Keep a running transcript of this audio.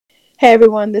Hey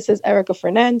everyone, this is Erica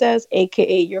Fernandez,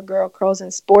 aka Your Girl Curls in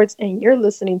Sports, and you're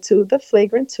listening to the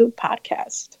Flagrant 2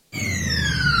 podcast.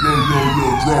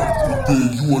 Drop it thing.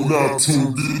 You are now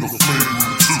tuned in to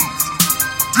Flagrant 2.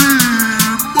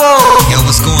 Yo,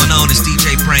 what's going on? It's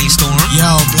DJ Brainstorm.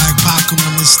 Yo, Black Pac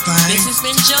on this thing. This has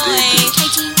been Joy.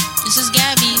 Katie, this is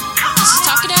Gabby. This is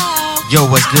Talk It Out. Yo,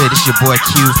 what's good? This your boy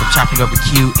Q from Chopping Up with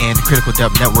Q and the Critical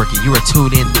Dub Network, and you are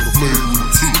tuned in to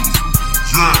Flagrant 2.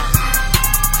 Yeah.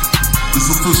 It's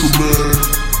official, man.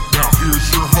 Now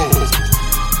here's your host,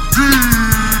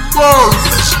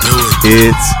 Let's do it.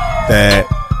 It's that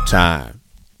time.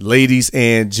 Ladies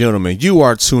and gentlemen, you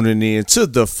are tuning in to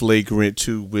the Flagrant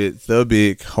 2 with the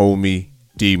big homie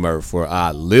D Murph, where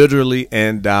I literally,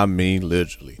 and I mean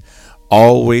literally,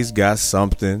 always got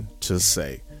something to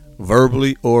say,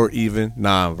 verbally or even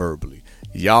non-verbally.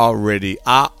 Y'all ready?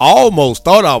 I almost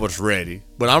thought I was ready,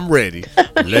 but I'm ready.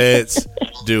 Let's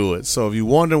do it. So if you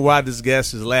wonder why this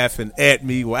guest is laughing at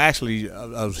me, well, actually,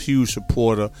 a huge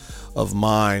supporter of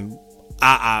mine.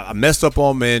 I messed up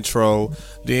on my intro.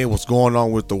 Then what's going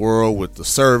on with the world, with the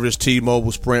service,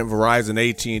 T-Mobile, Sprint, Verizon,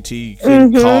 AT&T. You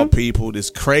couldn't call people. It's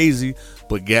crazy.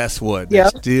 But guess what?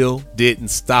 That still didn't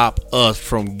stop us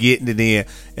from getting it in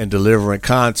and delivering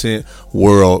content.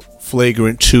 World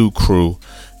Flagrant 2 crew,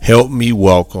 help me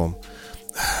welcome,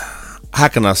 how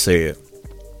can I say it?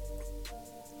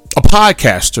 A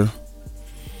podcaster.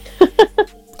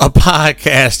 A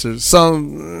podcaster.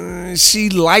 She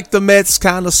liked the Mets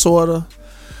kind of, sort of,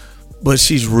 but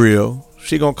she's real.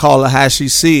 She gonna call it how she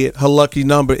see it. Her lucky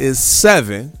number is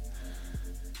 7.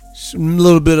 A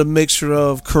little bit of mixture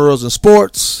of curls and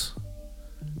sports.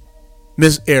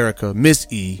 Miss Erica, Miss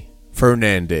E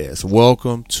Fernandez,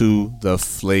 welcome to the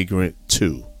Flagrant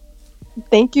 2.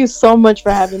 Thank you so much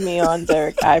for having me on,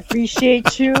 Derek. I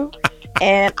appreciate you.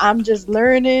 And I'm just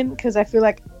learning because I feel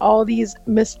like all these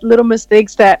little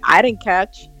mistakes that I didn't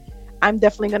catch, I'm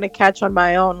definitely going to catch on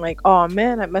my own. Like, oh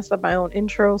man, I messed up my own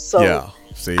intro. So yeah,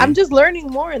 see? I'm just learning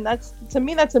more. And to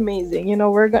me, that's amazing. You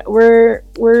know,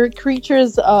 we're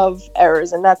creatures of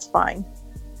errors, and that's fine.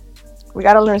 We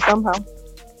got to learn somehow.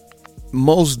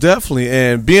 Most definitely.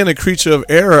 And being a creature of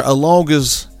error, as long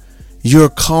as you're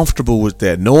comfortable with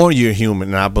that, knowing you're human.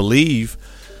 And I believe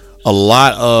a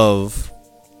lot of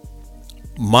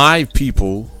my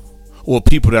people, or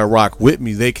people that rock with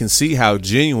me, they can see how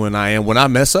genuine I am when I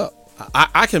mess up.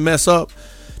 I can mess up,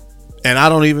 and I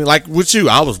don't even, like with you,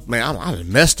 I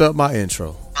messed up my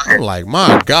intro. I'm like,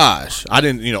 my gosh, I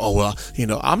didn't,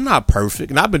 I'm not perfect,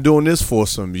 and I've been doing this for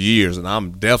some years, and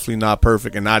I'm definitely not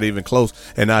perfect, and not even close,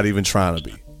 and not even trying to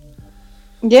be.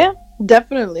 Yeah,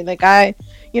 definitely. Like I've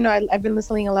been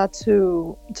listening a lot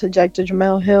to Dr.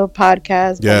 Jamel Hill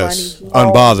podcast. Yes,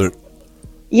 Unbothered.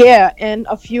 Yeah, and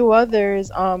a few others.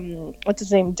 What's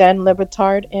his name? Dan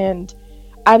Lebitard. And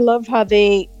I love how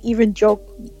they even joke.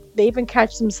 They even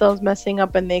catch themselves messing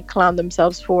up and they clown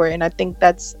themselves for it. And I think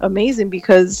that's amazing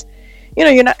because,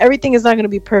 everything is not going to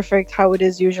be perfect how it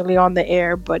is usually on the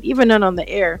air. But even not on the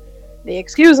air, they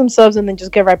excuse themselves and then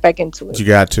just get right back into it. You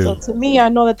got to. So to me, I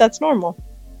know that that's normal.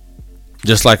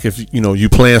 Just like if, you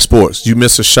playing sports, you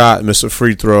miss a shot, miss a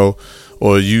free throw,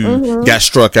 or you got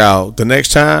struck out. The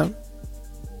next time,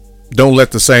 don't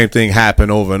let the same thing happen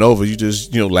over and over. You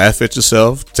just, laugh at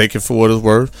yourself, take it for what it's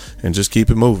worth, and just keep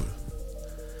it moving.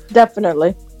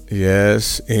 Definitely.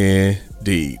 Yes,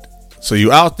 indeed. So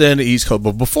you out there in the East Coast.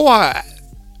 But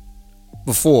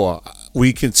before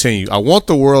we continue, I want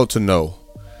the world to know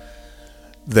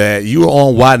that you are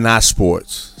on Why Not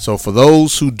Sports. So for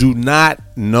those who do not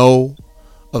know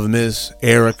of Miss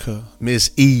Erica,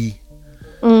 Miss E,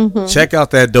 check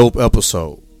out that dope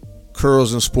episode,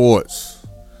 Curls and Sports.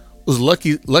 Was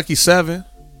Lucky 7?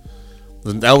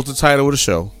 That was the title of the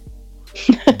show.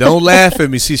 Don't laugh at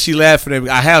me. See, she laughing at me.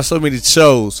 I have so many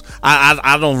shows.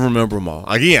 I don't remember them all.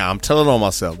 Again, I'm telling on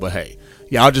myself. But hey,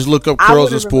 y'all just look up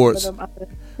Curls and Sports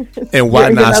and Why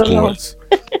Not Sports,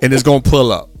 and it's gonna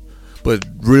pull up. But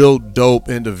real dope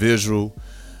individual.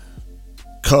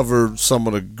 Covered some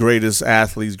of the great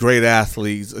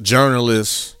athletes,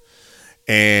 journalists,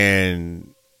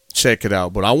 and check it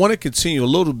out. But I want to continue a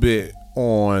little bit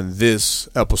on this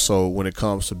episode when it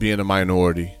comes to being a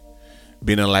minority,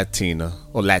 being a Latina,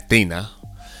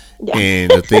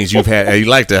 and the things you've had. You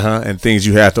like that, huh? And things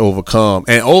you have to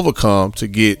overcome to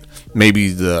get maybe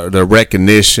the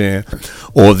recognition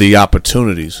or the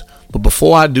opportunities. But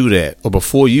before I do that, or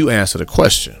before you answer the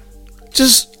question,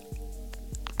 just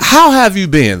how have you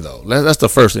been, though? That's the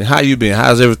first thing. How you been?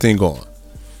 How's everything going?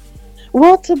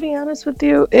 Well, to be honest with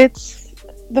you, it's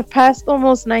the past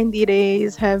almost 90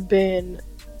 days have been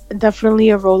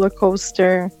definitely a roller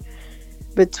coaster.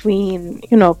 between,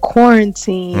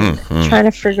 quarantine, trying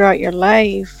to figure out your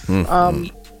life,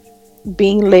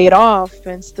 being laid off,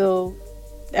 and still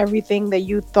everything that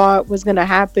you thought was going to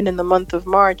happen in the month of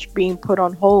March being put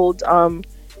on hold.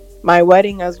 My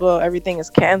wedding as well, everything is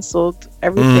canceled.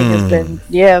 Everything has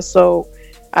been, so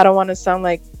I don't want to sound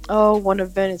like, oh, one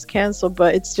event is canceled,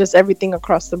 but it's just everything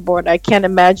across the board. I can't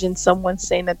imagine someone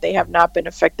saying that they have not been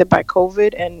affected by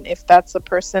COVID. And if that's a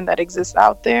person that exists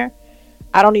out there,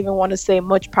 I don't even want to say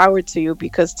much power to you,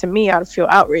 because to me, I'd feel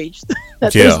outraged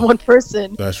that there's one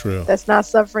person that's real, that's not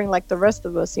suffering like the rest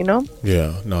of us, Yeah,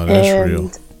 no, that's real.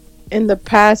 In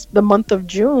the month of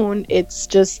June, it's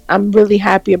just, I'm really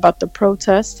happy about the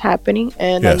protests happening.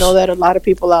 And I know that a lot of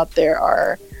people out there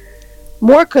are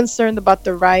more concerned about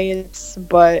the riots,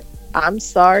 but I'm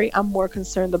sorry, I'm more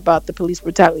concerned about the police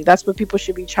brutality. That's what people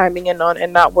should be chiming in on,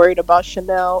 and not worried about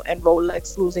Chanel and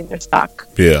Rolex losing their stock.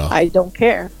 Yeah. I don't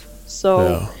care.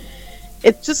 So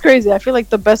it's just crazy. I feel like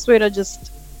the best way to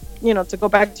just, to go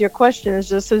back to your question,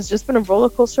 is it's just been a roller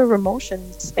coaster of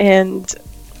emotions. And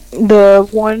the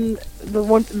one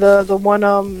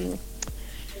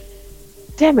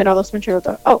damn it, I lost my train of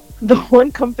thought. Oh, the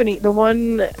one profession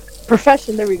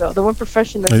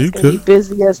that's going to be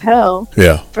busy as hell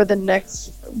for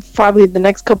probably the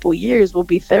next couple of years will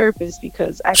be therapists,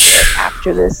 because I feel like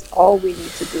after this, all we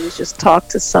need to do is just talk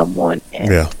to someone,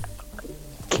 and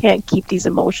can't keep these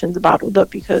emotions bottled up,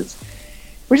 because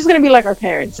we're just going to be like our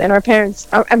parents. And our parents,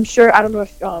 I'm sure, I don't know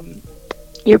if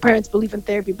your parents believe in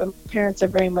therapy, but parents are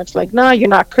very much like, nah, you're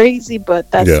not crazy,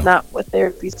 but that's not what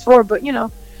therapy's for. But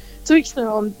to each their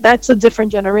own. That's a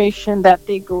different generation that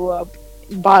they grew up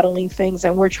bottling things,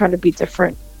 and we're trying to be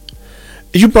different.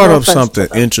 You brought up something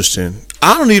interesting.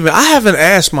 I haven't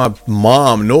asked my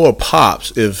mom nor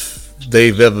pops if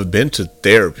they've ever been to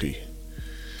therapy.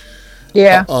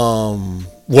 Yeah.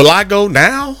 Will I go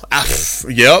now?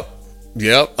 Yep.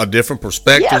 A different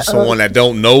perspective. Someone that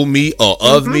don't know me or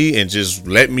of me, and just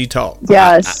let me talk.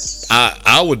 Yes.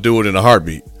 I would do it in a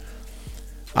heartbeat.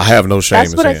 I have no shame.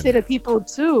 That's what I say to people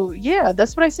too. Yeah,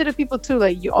 that's what I say to people too.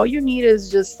 Like, all you need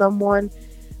is just someone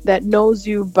that knows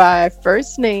you by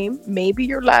first name, maybe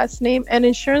your last name, and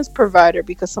insurance provider,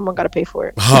 because someone got to pay for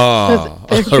it.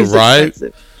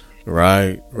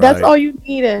 Right. That's all you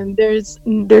need. And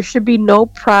there should be no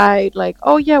pride. Like,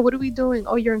 oh yeah, what are we doing?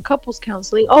 Oh, you're in couples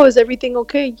counseling. Oh, is everything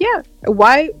okay? Yeah.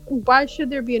 Why should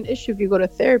there be an issue if you go to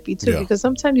therapy too? Because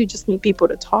sometimes you just need people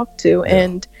to talk to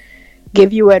and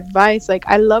give you advice. Like,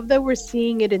 I love that we're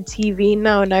seeing it in TV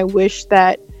now, and I wish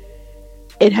that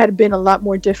it had been a lot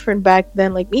more different back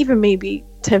then. Like, even maybe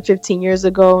 10-15 years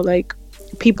ago, like,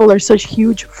 people are such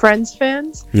huge Friends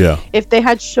fans. Yeah. If they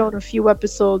had shown a few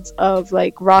episodes of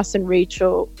like Ross and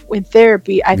Rachel in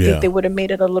therapy, I think they would have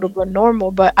made it a little bit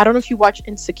normal. But I don't know if you watch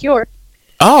Insecure.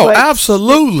 Oh,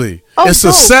 absolutely. It's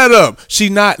a setup.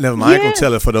 Never mind. I ain't gonna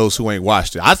tell it for those who ain't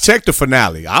watched it. I checked the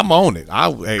finale. I'm on it.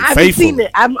 I've seen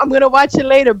it. I'm gonna watch it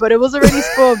later, but it was already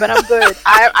spoiled, but I'm good.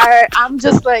 I'm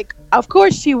just like, of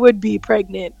course she would be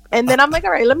pregnant. And then I'm like,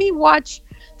 all right, let me watch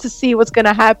to see what's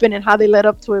gonna happen and how they led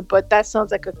up to it. But that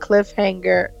sounds like a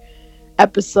cliffhanger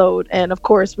episode, and of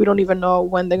course we don't even know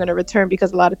when they're going to return,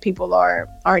 because a lot of people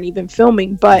aren't even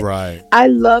filming. But I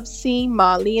love seeing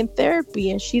Molly in therapy,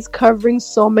 and she's covering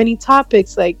so many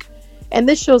topics. Like, and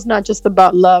this show's not just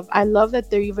about love. I love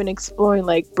that they're even exploring,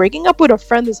 like, breaking up with a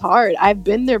friend is hard. I've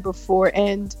been there before,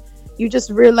 and you just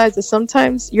realize that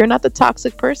sometimes you're not the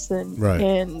toxic person.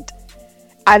 And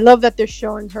I love that they're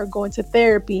showing her going to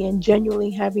therapy and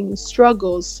genuinely having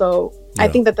struggles. So I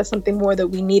think that that's something more that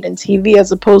we need in TV,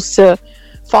 as opposed to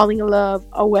falling in love,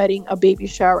 a wedding, a baby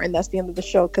shower, and that's the end of the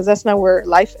show, because that's not where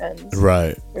life ends.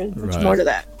 There's much more to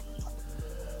that.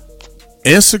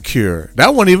 Insecure,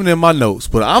 that wasn't even in my notes,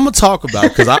 but I'm gonna talk about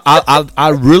it, because I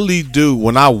really do.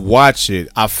 When I watch it,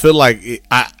 I feel like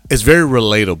it's very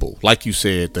relatable. Like you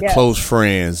said, the close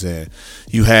friends, and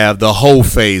you have the whole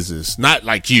phases. Not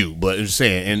like you, but I'm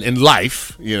saying in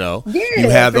life, you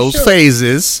have those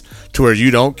phases to where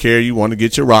you don't care. You want to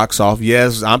get your rocks off.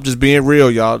 Yes, I'm just being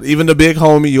real, y'all. Even the big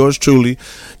homie, yours truly,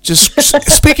 just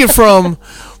speaking from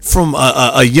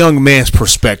a young man's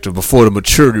perspective before the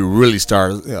maturity really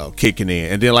started kicking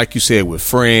in. And then, like you said, with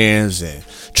friends and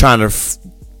trying to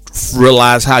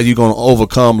realize how you're going to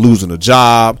overcome losing a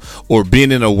job or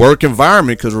being in a work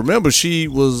environment. Because remember, she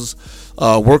was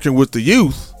working with the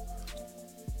youth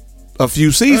a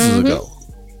few seasons ago.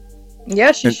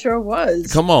 Yeah, she sure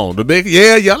was. Come on,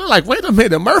 y'all are like, wait a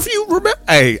minute, Murphy, you remember?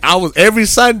 Hey, I was every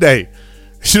Sunday.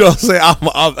 You know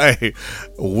what I'm saying?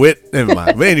 Never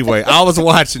mind. But anyway, I was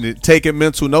watching it, taking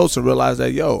mental notes, and realized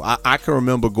that, I can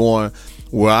remember going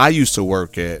where I used to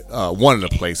work at, one of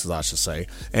the places I should say,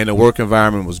 and the work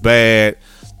environment was bad.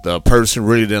 The person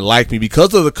really didn't like me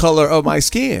because of the color of my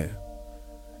skin,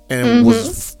 and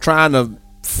was trying to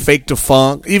fake the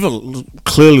funk, even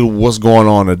clearly what's going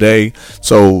on today.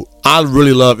 So I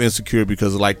really love Insecure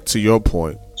because, like, to your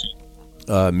point,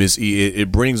 Miss E,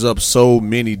 it brings up so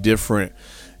many different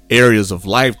areas of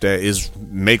life that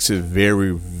makes it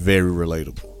very, very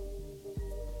relatable.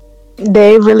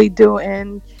 They really do,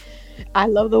 and I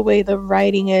love the way the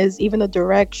writing is, even the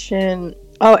direction.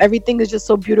 Oh, everything is just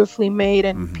so beautifully made,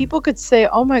 and people could say,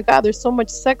 "Oh my God, there's so much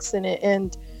sex in it,"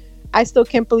 and I still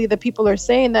can't believe that people are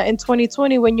saying that in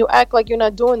 2020 when you act like you're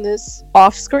not doing this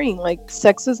off screen. Like,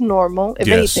 sex is normal. If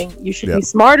anything, you should be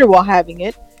smarter while having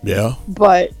it. Yeah.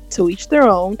 But to each their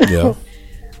own. Yeah.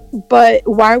 But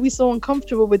why are we so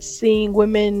uncomfortable with seeing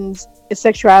women's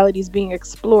sexualities being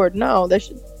explored? No,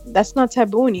 that's not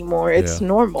taboo anymore. It's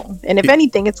normal. And if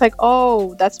anything, it's like,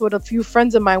 oh, that's what a few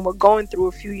friends of mine were going through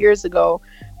a few years ago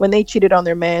when they cheated on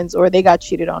their mans or they got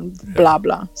cheated on, blah,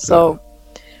 blah. So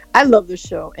I love the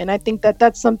show. And I think that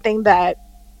that's something that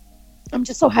I'm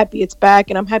just so happy it's back.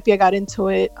 And I'm happy I got into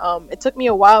it. It took me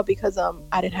a while because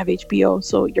I didn't have HBO.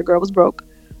 So your girl was broke.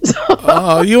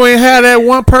 Oh, you ain't had that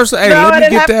one person. Hey, no, let me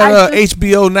get that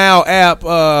HBO Now app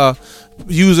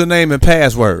username and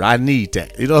password. I need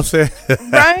that. You know what I'm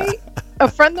saying? Right? A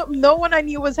friend that no one I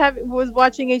knew was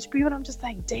watching HBO, and I'm just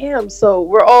like, damn. So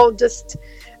we're all just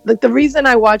like, the reason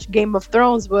I watched Game of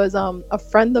Thrones was a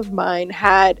friend of mine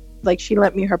had, like, she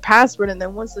lent me her password, and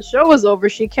then once the show was over,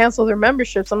 she canceled her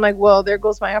membership. So I'm like, well, there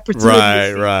goes my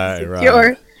opportunity.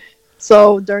 Right.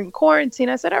 So during quarantine,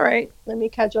 I said, all right, let me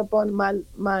catch up on my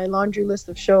laundry list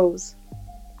of shows.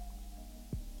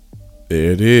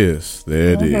 There it is.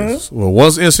 Well,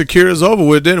 once Insecure is over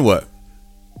with, then what?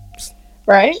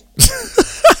 Right?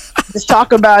 Just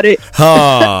talk about it.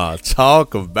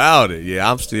 Talk about it. Yeah,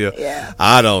 I'm still. Yeah.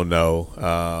 I don't know.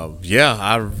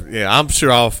 I'm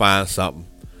sure I'll find something.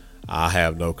 I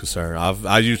have no concern.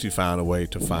 I usually find a way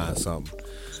to find something.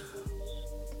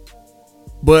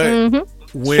 But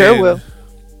when sure will.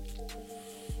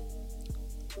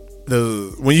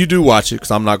 When you do watch it,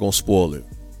 because I'm not gonna spoil it.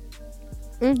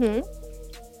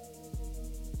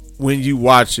 When you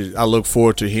watch it, I look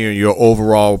forward to hearing your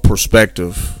overall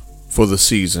perspective for the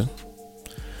season.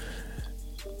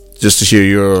 Just to hear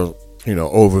your,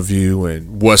 overview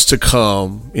and what's to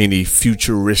come, any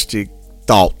futuristic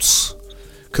thoughts.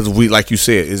 Because like you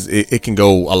said, it can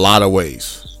go a lot of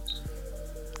ways.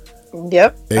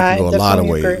 Yep. It can go a lot of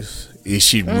ways. Is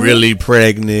she really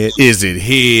pregnant? Is it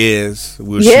his?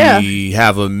 Will she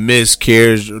have a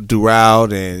miscarriage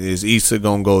route? And is Issa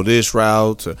gonna go this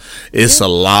route? It's a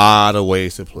lot of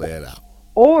ways to play it out.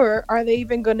 Or are they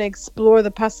even gonna explore the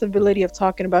possibility of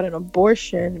talking about an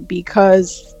abortion?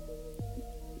 Because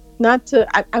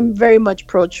I'm very much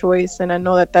pro-choice, and I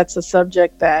know that that's a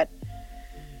subject that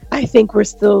I think we're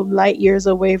still light years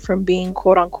away from being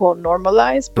quote unquote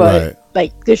normalized, but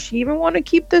like, does she even want to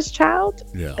keep this child?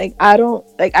 Yeah. Like, I don't,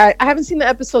 like, I haven't seen the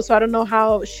episode, so I don't know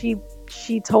how she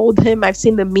told him. I've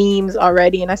seen the memes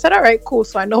already, and I said, all right, cool.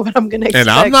 So I know what I'm going to expect.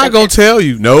 And I'm not going to tell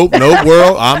you. Nope,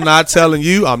 world. I'm not telling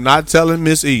you. I'm not telling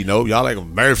Miss E. Nope. Y'all like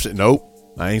Murph. Nope.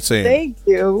 I ain't saying. Thank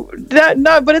you.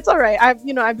 No, but it's all right. I've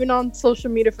been on social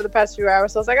media for the past few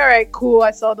hours, so I was like, all right, cool.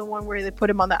 I saw the one where they put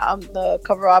him on the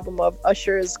cover album of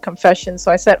Usher's Confession,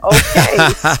 so I said, okay.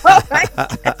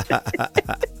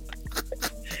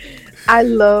 I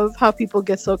love how people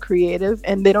get so creative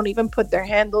and they don't even put their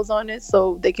handles on it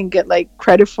so they can get like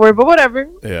credit for it, but whatever.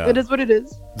 Yeah. It is what it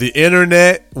is. The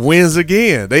internet wins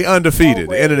again. They undefeated.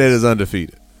 Always. The internet is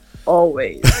undefeated.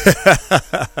 Always.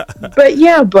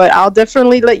 But I'll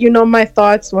definitely let you know my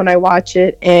thoughts when I watch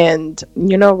it. And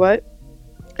you know what?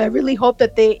 I really hope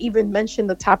that they even mention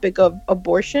the topic of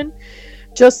abortion,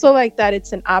 just so like that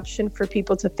it's an option for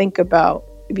people to think about.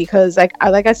 Because like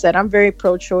I said, I'm very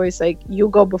pro-choice. Like, you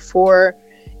go before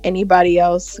anybody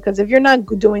else, because if you're not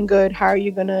doing good, how are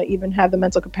you gonna even have the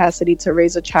mental capacity to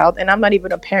raise a child? And I'm not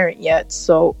even a parent yet,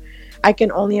 so I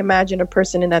can only imagine a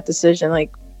person in that decision.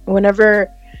 Like,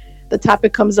 whenever the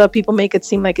topic comes up, people make it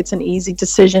seem like it's an easy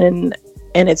decision,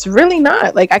 and it's really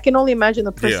not. Like, I can only imagine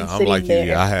the person sitting like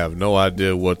there. I have no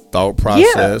idea what thought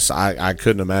process. I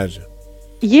couldn't imagine.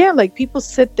 Yeah, like, people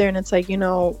sit there and it's like,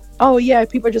 oh yeah,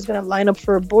 people are just gonna line up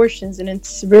for abortions, and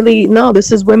it's really, no,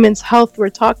 this is women's health we're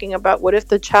talking about. What if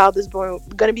the child is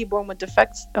gonna be born with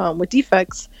defects?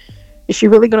 Is she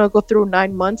really gonna go through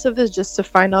 9 months of this just to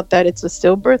find out that it's a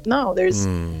stillbirth? No,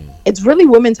 it's really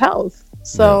women's health.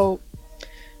 So,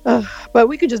 but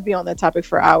we could just be on that topic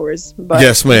for hours. But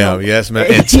yes, ma'am.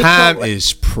 And time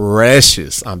is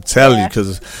precious. I'm telling you,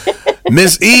 because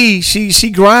Miss E,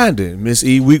 she grinding. Miss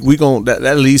E, we gon'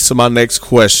 that leads to my next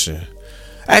question.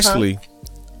 Actually,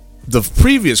 the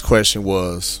previous question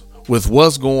was, with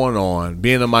what's going on,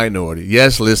 being a minority.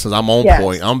 Yes, listen, I'm on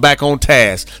point. I'm back on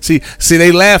task. See,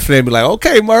 they laughing at me like,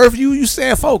 okay, Murph, you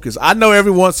staying focused. I know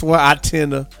every once in a while I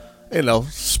tend to,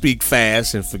 speak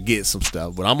fast and forget some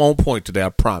stuff, but I'm on point today. I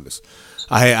promise.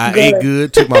 I ate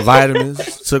good, took my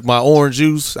vitamins, took my orange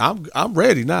juice. I'm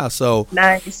ready now. So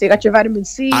nice. You got your vitamin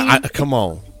C.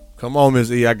 Come on,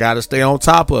 Ms. E. I gotta stay on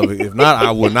top of it. If not, I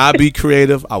will not be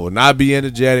creative. I will not be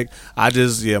energetic.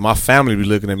 My family be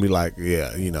looking at me like,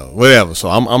 whatever. So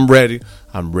I'm ready.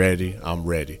 I'm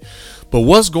ready. But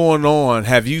what's going on?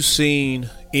 Have you seen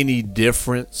any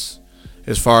difference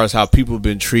as far as how people have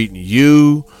been treating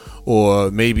you, or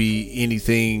maybe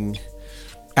anything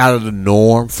out of the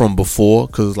norm from before?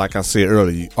 Because like I said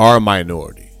earlier, you are a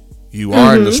minority. You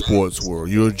are in the sports world.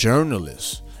 You're a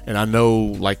journalist. And I know,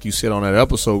 like you said on that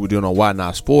episode we're doing on Why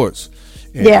Not Sports,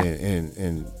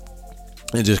 and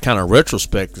just kind of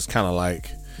retrospect, it's kind of like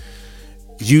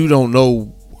you don't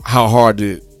know how hard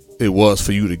it was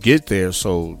for you to get there.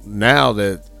 So now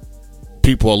that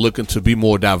people are looking to be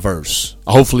more diverse,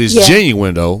 hopefully it's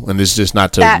genuine though, and it's just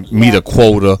not to meet a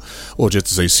quota or just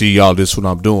to say, see y'all, this is what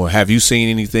I'm doing. Have you seen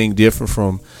anything different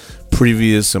from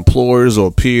previous employers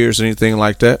or peers, anything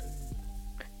like that?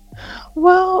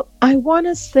 Well, I want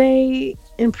to say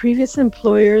in previous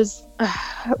employers,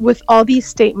 with all these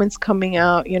statements coming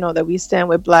out, that we stand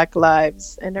with Black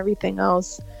lives and everything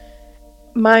else,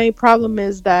 my problem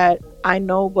is that I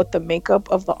know what the makeup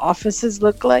of the offices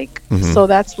look like. So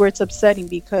that's where it's upsetting,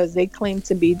 because they claim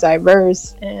to be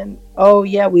diverse and,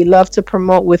 we love to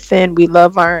promote within. We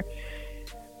love our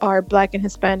Black and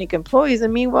Hispanic employees.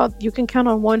 And meanwhile, you can count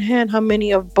on one hand how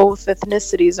many of both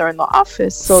ethnicities are in the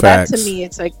office. So Facts. That to me,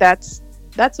 it's like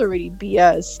that's already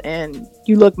BS, and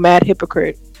you look mad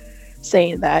hypocrite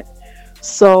saying that.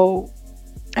 So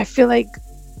I feel like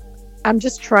I'm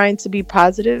just trying to be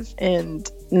positive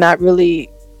and not really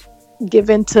give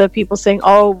in to people saying,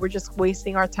 we're just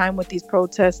wasting our time with these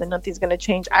protests and nothing's going to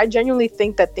change. I genuinely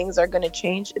think that things are going to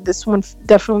change. This one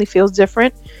definitely feels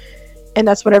different. And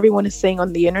that's what everyone is saying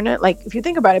on the internet. Like, if you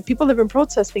think about it, people have been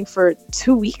protesting for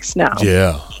 2 weeks now.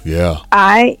 Yeah.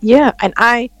 And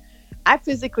I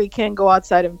physically can't go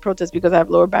outside and protest because I have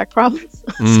lower back problems.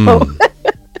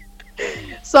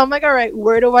 So I'm like, all right,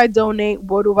 where do I donate?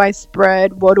 What do I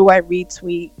spread? What do I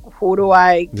retweet? Who do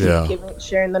I keep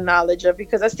sharing the knowledge of?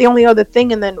 Because that's the only other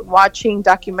thing. And then watching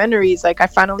documentaries, like I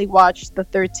finally watched The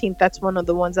 13th. That's one of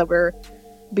the ones that were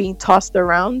being tossed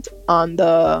around on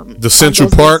the Central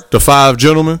Park, the 5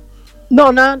 gentlemen. No,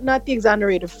 not the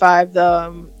Exonerated 5.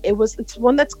 It's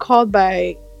one that's called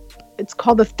The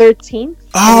 13th.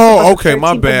 Oh, okay,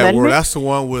 my bad. Well, that's the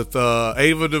one with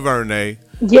Ava DuVernay.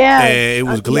 Yeah, and it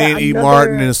was Glenn E.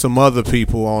 Martin and some other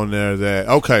people on there.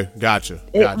 Gotcha.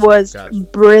 It was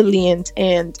brilliant,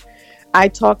 and I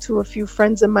talked to a few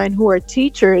friends of mine who are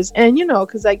teachers, and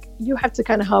because you have to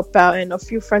kind of help out. And a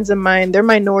few friends of mine, they're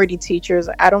minority teachers.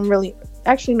 I don't really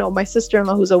know my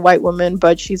sister-in-law, who's a white woman,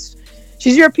 but she's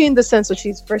European descent, so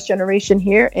she's first generation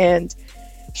here, and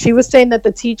she was saying that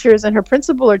the teachers and her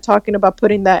principal are talking about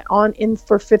putting that in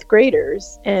for 5th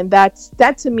graders, and that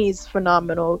to me is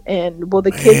phenomenal. And will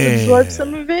the kids absorb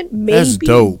some of it? Maybe. That's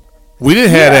dope. We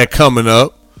didn't have that coming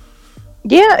up.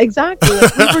 Yeah, exactly.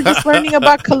 We were just learning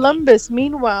about Columbus.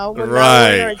 Meanwhile, when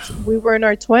we were in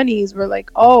our 20s, we're like,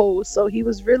 so he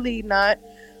was really not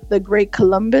the great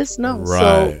Columbus? No. Right.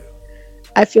 So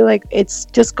I feel like it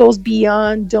just goes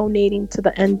beyond donating to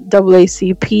the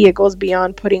NAACP. It goes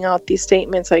beyond putting out these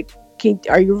statements like,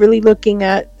 are you really looking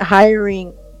at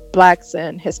hiring Blacks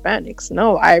and Hispanics?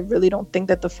 No, I really don't think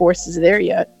that the force is there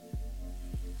yet.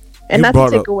 And not to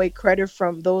take away credit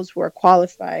from those who are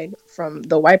qualified from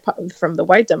the white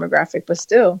demographic, but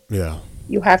still,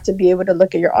 you have to be able to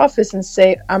look at your office and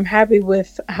say, I'm happy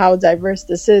with how diverse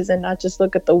this is, and not just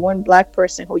look at the one Black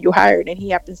person who you hired and he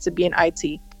happens to be in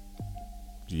IT.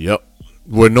 Yep.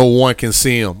 Where no one can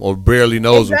see him or barely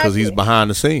knows him because he's behind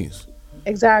the scenes.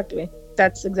 Exactly.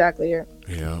 That's exactly it.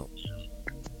 Yeah.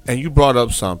 And you brought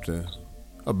up something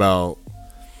about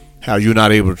how you're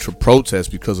not able to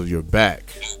protest because of your back.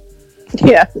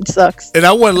 Yeah, it sucks. And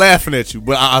I wasn't laughing at you,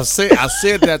 but I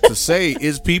said that to say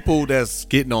is people that's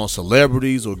getting on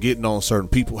celebrities or getting on certain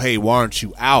people, hey, why aren't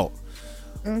you out?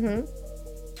 Mm-hmm.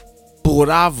 But what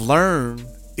I've learned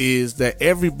is that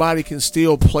everybody can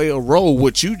still play a role,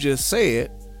 what you just said,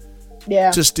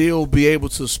 to still be able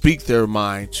to speak their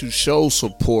mind, to show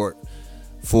support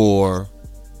for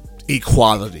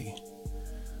equality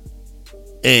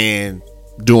and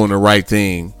doing the right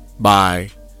thing by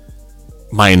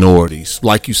minorities.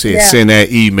 Like you said, Yeah. send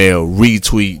that email,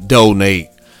 retweet, donate.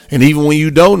 And even when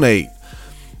you donate,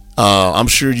 I'm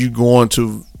sure you're going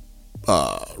to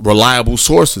reliable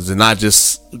sources and not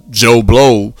just Joe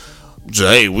Blow.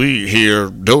 Hey, we here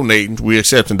donating. We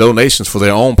accepting donations for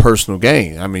their own personal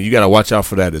gain. I mean, you got to watch out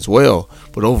for that as well.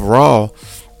 But overall,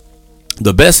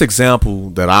 the best example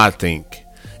that I think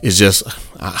is just,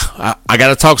 I got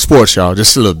to talk sports, y'all,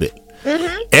 just a little bit.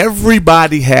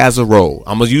 Everybody has a role.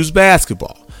 I'm going to use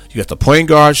basketball. You got the point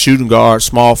guard, shooting guard,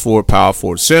 small forward, power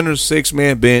forward, center,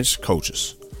 6-man bench,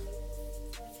 coaches.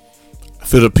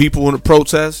 For the people in the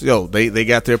protest, they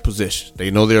got their position.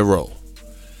 They know their role.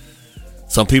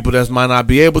 Some people that might not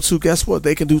be able to, guess what?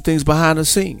 They can do things behind the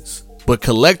scenes. But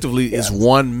collectively, it's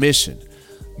one mission.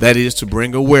 That is to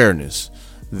bring awareness.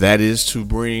 That is to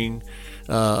bring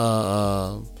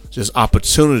just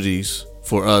opportunities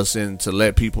for us and to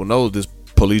let people know this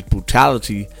police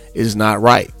brutality is not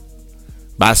right.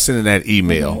 By sending that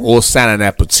email or signing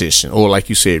that petition or, like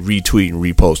you said, retweeting,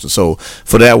 reposting. So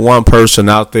for that one person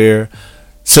out there,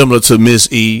 similar to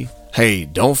Miss E, hey,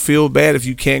 don't feel bad if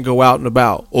you can't go out and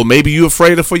about. Or maybe you're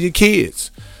afraid of for your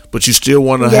kids, but you still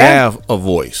want to have a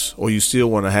voice, or you still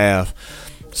want to have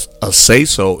a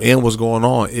say-so in what's going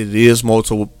on. It is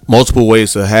multiple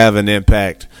ways to have an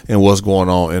impact in what's going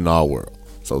on in our world.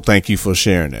 So thank you for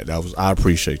sharing that. I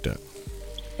appreciate that.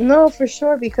 No, for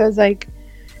sure, because like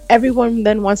everyone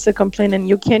then wants to complain, and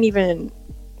you can't even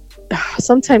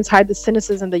sometimes hide the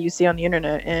cynicism that you see on the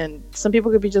internet. And some people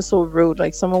could be just so rude.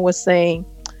 Like someone was saying,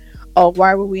 oh,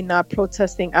 why were we not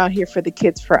protesting out here for the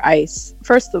kids for ICE?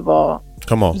 First of all,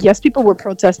 come on. Yes, people were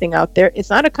protesting out there. It's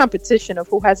not a competition of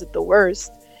who has it the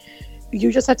worst. You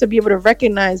just have to be able to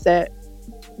recognize that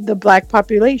the black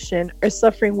population are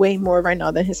suffering way more right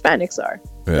now than Hispanics are.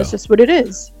 Yeah. That's just what it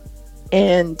is.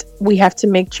 And we have to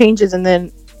make changes and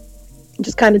then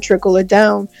just kind of trickle it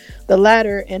down the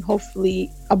ladder and hopefully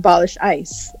abolish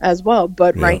ICE as well.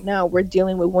 But right now we're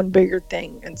dealing with one bigger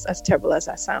thing, and as terrible as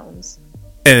that sounds.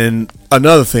 And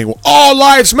another thing, all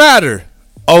lives matter.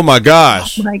 Oh my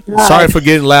gosh. Oh my God. Sorry for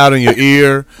getting loud in your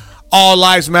ear. All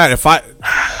lives matter.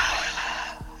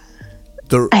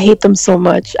 I hate them so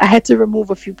much. I had to remove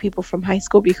a few people from high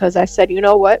school because I said, you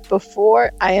know what?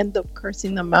 Before I end up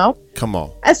cursing them out, come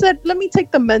on. I said, let me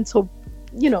take the mental,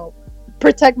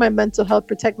 protect my mental health,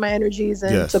 protect my energies,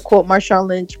 and to quote Marshawn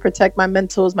Lynch, protect my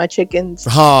mentals, my chickens.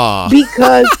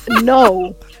 Because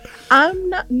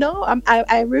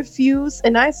I refuse.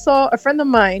 And I saw a friend of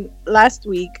mine last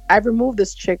week. I removed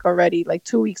this chick already, like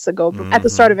 2 weeks ago, at the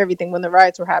start of everything when the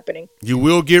riots were happening. You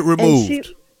will get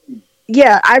removed.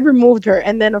 Yeah, I removed her.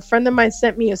 And then a friend of mine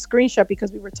sent me a screenshot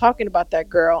because we were talking about that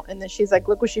girl. And then she's like,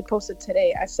 look what she posted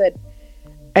today. I said,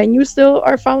 and you still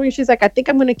are following? She's like, I think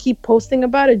I'm going to keep posting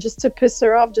about it just to piss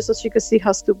her off, just so she could see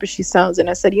how stupid she sounds. And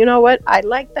I said, you know what? I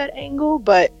like that angle,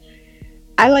 but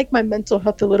I like my mental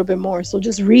health a little bit more. So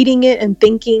just reading it and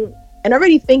thinking, and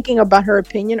already thinking about her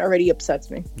opinion already upsets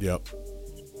me. Yep.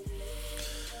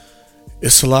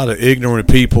 It's a lot of ignorant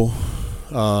people.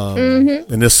 And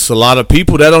there's a lot of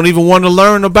people that don't even want to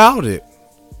learn about it.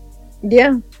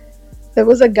 Yeah. There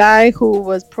was a guy who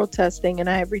was protesting, and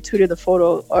I retweeted the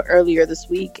photo earlier last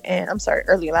week.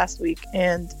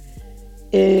 And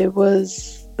it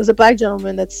was a black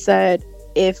gentleman that said,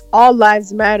 if all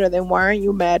lives matter, then why aren't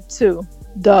you mad too?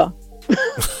 Duh.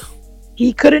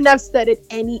 He couldn't have said it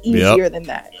any easier than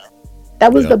that.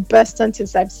 That was the best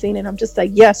sentence I've seen. And I'm just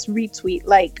like, yes, retweet,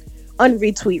 like,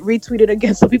 unretweet, retweet it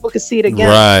again so people could see it again.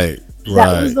 Right.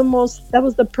 That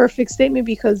was the perfect statement,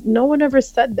 because no one ever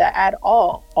said that at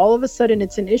all. All of a sudden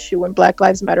it's an issue when Black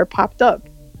Lives Matter popped up.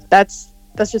 That's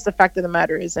just the fact of the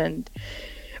matter is. And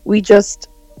we just,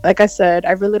 like I said,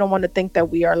 I really don't want to think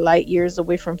that we are light years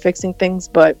away from fixing things,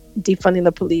 but defunding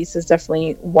the police is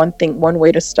definitely one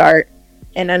way to start.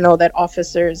 And I know that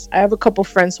I have a couple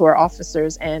friends who are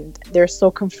officers, and they're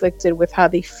so conflicted with how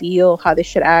they feel, how they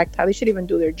should act, how they should even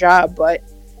do their job. But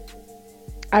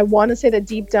I want to say that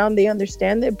deep down they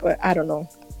understand it, but I don't know.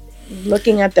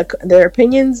 Looking at their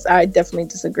opinions, I definitely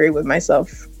disagree with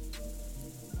myself.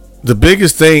 The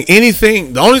biggest thing,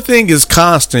 the only thing is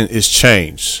constant is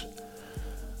change.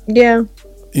 Yeah.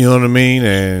 You know what I mean?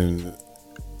 And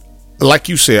like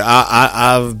you said,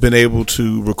 I've been able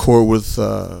to record with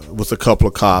a couple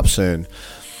of cops, and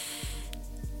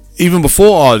even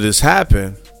before all of this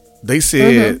happened, they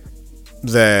said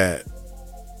that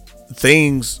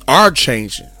things are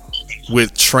changing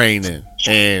with training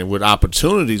and with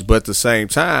opportunities, but at the same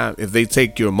time, if they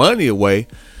take your money away,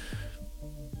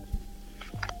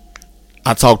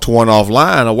 I talked to one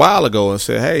offline a while ago and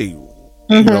said, hey,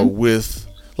 with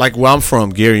like where I'm from,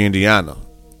 Gary, Indiana.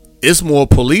 it's more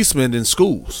policemen than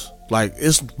schools. Like,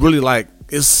 it's really like,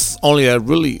 it's only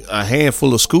a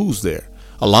handful of schools there.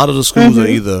 A lot of the schools are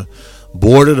either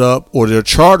boarded up or they're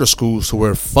charter schools, so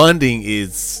where funding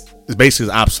is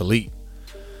basically obsolete.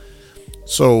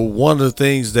 So one of the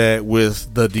things that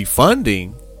with the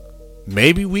defunding,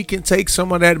 maybe we can take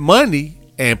some of that money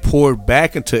and pour it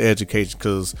back into education.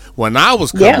 Because when I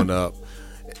was coming up,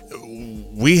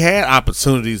 we had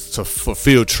opportunities for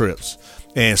field trips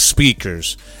and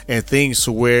speakers and things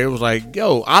to where it was like,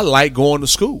 yo, I like going to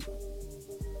school.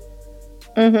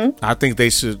 I think they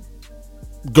should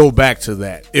go back to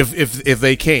that if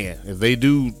they can. If they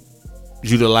do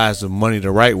utilize the money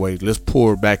the right way, let's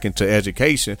pour it back into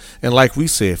education. And like we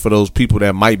said, for those people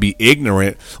that might be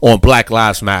ignorant on Black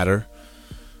Lives Matter,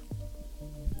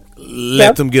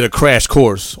 let them get a crash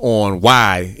course on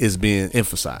why it's being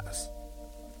emphasized.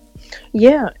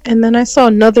 Yeah, and then I saw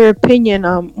another opinion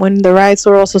when the riots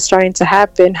were also starting to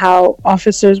happen, how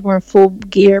officers were in full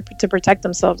gear to protect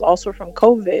themselves also from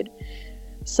COVID.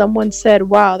 Someone said,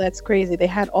 wow, that's crazy. They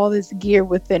had all this gear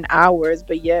within hours,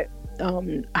 but yet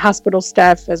hospital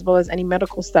staff as well as any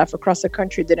medical staff across the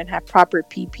country didn't have proper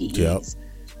PPEs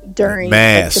during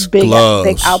masks, the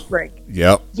big outbreak.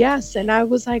 Yes, and I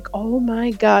was like, oh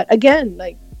my God. Again,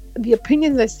 like, the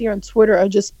opinions I see on Twitter are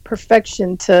just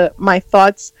perfection to my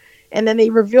thoughts, and then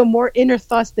they reveal more inner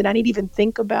thoughts that I didn't even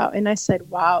think about. And I said,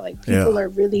 wow, like, people are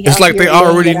really it's like they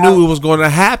already knew it was going to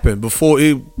happen before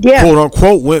it quote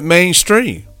unquote went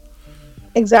mainstream.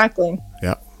 Exactly.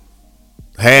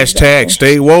 Hashtag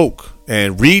stay woke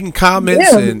and reading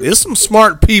comments, and there's some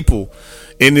smart people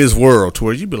in this world to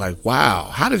where you'd be like, wow,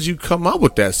 how did you come up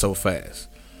with that so fast?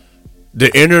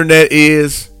 The internet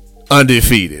is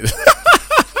undefeated.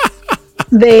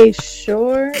 They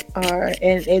sure are,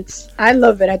 and I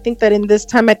love it. I think that in this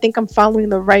time, I think I'm following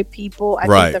the right people. I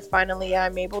think that finally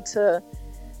I'm able to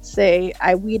say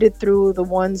I weeded through the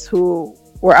ones who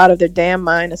were out of their damn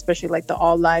mind, especially like the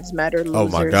All Lives Matter losers. Oh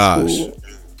my gosh.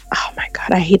 Oh my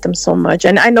God, I hate them so much.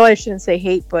 And I know I shouldn't say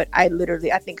hate, but I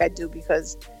think I do,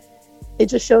 because it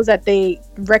just shows that they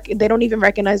don't even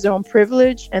recognize their own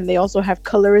privilege, and they also have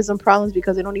colorism problems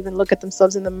because they don't even look at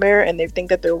themselves in the mirror and they think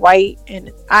that they're white.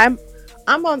 And I'm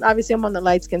on the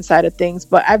light skin side of things,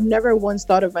 but I've never once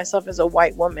thought of myself as a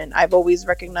white woman. I've always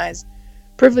recognized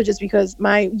privileges because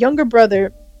my younger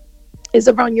brother is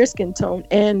around your skin tone,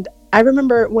 and I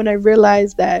remember when I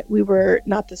realized that we were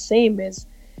not the same is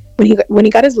when he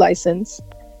got his license.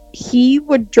 He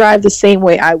would drive the same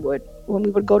way I would. When we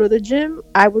would go to the gym,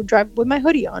 I would drive with my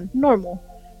hoodie on, normal.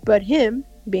 But him,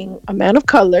 being a man of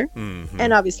color,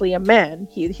 and obviously a man,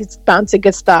 he's bound to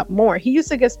get stopped more. He used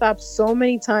to get stopped so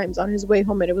many times on his way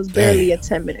home, and it was barely a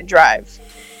 10-minute drive.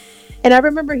 And I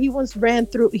remember he once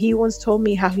told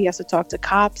me how he has to talk to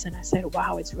cops, and I said,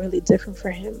 wow, it's really different for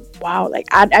him. Wow, like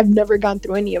I've never gone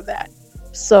through any of that.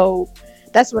 So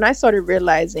that's when I started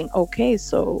realizing, okay,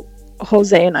 so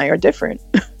Jose and I are different.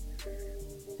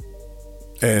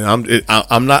 And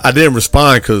I'm not. I didn't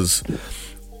respond because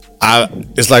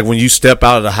it's like when you step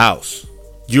out of the house,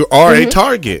 you are a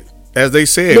target. As they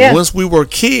said, once we were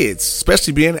kids,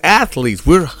 especially being athletes,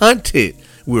 we're hunted.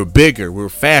 We're bigger, we're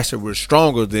faster, we're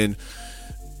stronger than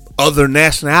other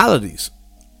nationalities,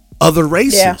 other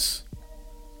races.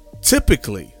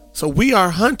 Typically, so we are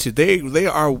hunted. They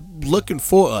are looking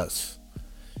for us.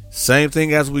 Same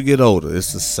thing as we get older.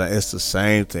 It's the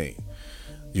same thing.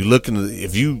 You looking,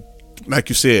 if you, like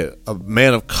you said, a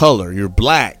man of color, you're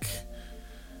black.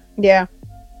 Yeah.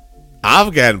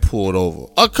 I've gotten pulled over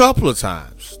a couple of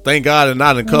times. Thank God, and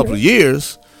not in a couple of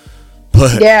years.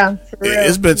 But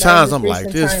it's been times I'm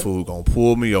like, this fool gonna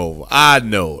pull me over. I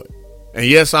know it. And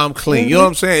yes, I'm clean. You know what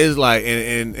I'm saying? It's like,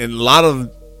 and a lot of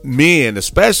men,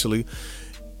 especially,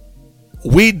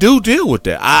 we do deal with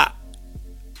that.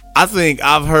 I think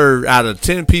I've heard out of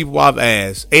 10 people I've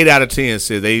asked, 8 out of 10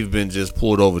 said they've been just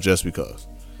pulled over just because.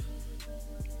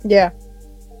 Yeah.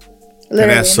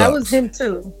 Literally. And that was him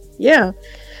too. Yeah.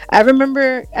 I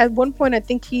remember at one point, I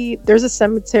think there's a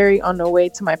cemetery on the way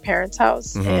to my parents'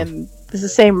 house, and it's the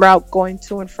same route going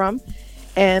to and from.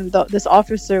 And this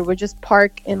officer would just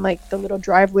park in like the little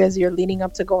driveway as you're leading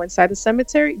up to go inside the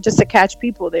cemetery, just to catch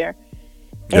people there.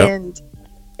 Yep.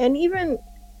 And he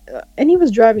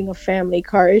was driving a family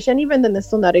car-ish, and even then, it's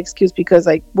still not an excuse, because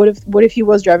like, what if he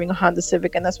was driving a Honda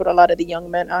Civic, and that's what a lot of the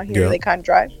young men out here they kind of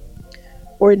drive,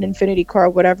 or an Infiniti car, or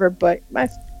whatever. But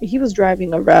he was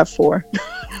driving a RAV4.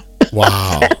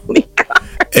 Wow.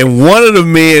 And one of the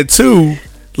men too,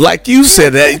 like you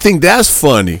said, I think that's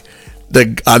funny.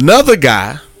 Another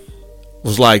guy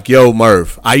was like, yo,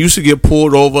 Murph, I used to get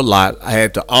pulled over a lot. I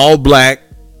had the all black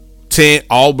tent,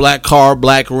 all black car,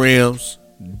 black rims,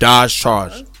 Dodge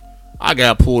Charger. I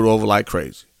got pulled over like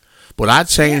crazy. But I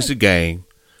changed the game.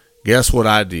 Guess what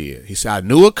I did? He said, I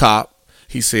knew a cop.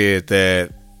 He said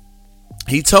that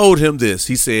he told him this.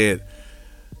 He said,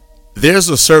 there's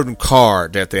a certain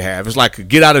card that they have. It's like a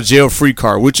get out of jail free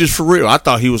card, which is for real. I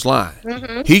thought he was lying.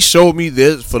 He showed me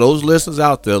this. For those listeners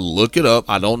out there, look it up.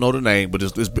 I don't know the name, but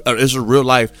it's a real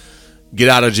life get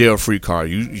out of jail free card.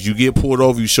 You get pulled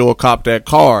over, you show a cop that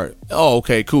card. Oh,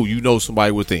 okay, cool. You know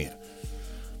somebody within.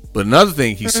 But another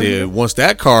thing he said, once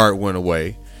that card went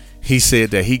away, he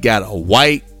said that he got a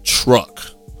white truck.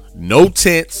 No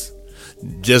tents,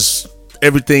 just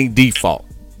everything default.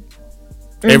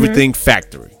 Everything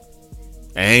factory.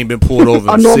 I ain't been pulled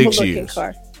over in 6 years.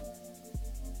 Car.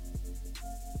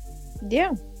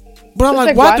 Yeah. But I'm It's like,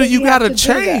 like, why why do do you you gotta have to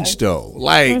do change that? though?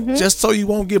 Like, just so you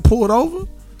won't get pulled over?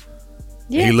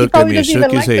 Yeah, He looked at probably me and doesn't shook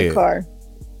even his like head. the car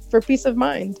for peace of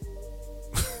mind.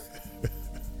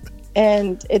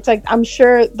 And it's like, I'm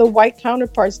sure the white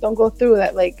counterparts don't go through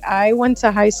that. Like, I went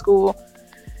to high school.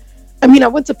 I mean, I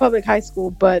went to public high school,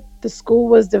 but the school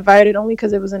was divided only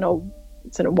because it was in a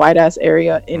white ass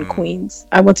area in Queens.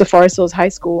 I went to Forest Hills High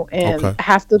School, and Okay.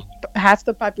 half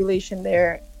the population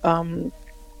there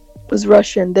was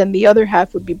Russian. Then the other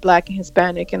half would be Black and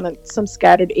Hispanic, and then some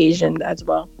scattered Asian as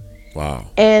well. Wow.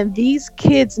 And these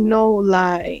kids, no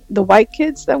lie, the white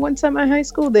kids that went to my high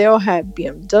school, they all had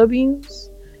BMWs,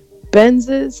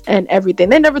 Benzes, and everything.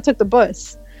 They never took the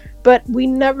bus, but we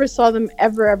never saw them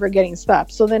ever getting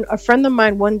stopped. So then a friend of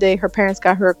mine, one day, her parents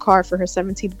got her a car for her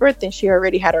 17th birthday. She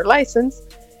already had her license.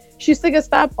 She used to get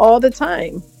stopped all the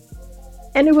time.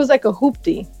 And it was like a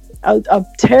hoopty, a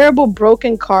terrible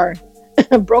broken car,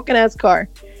 a broken ass car.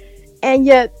 And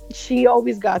yet she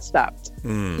always got stopped.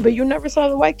 But you never saw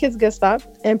the white kids get stopped.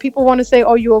 And people want to say,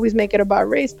 oh, you always make it about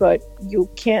race, but you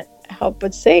can't help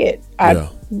but say it.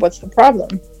 What's the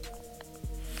problem?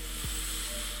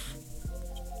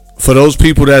 For those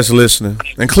people that's listening,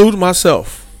 including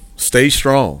myself, stay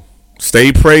strong.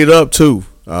 Stay prayed up too.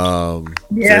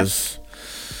 Just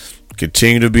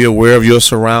continue to be aware of your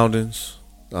surroundings.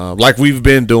 Like we've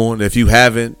been doing. If you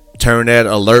haven't, turn that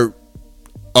alert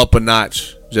up a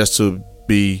notch just to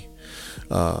be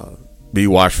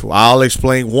watchful. I'll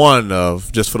explain one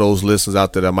of, just for those listeners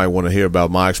out there that might want to hear about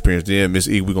my experience. Then Miss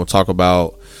E, we're going to talk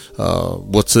about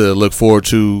what to look forward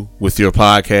to with your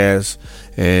podcast,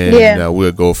 and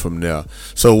we'll go from there.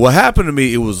 So what happened to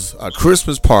me, it was a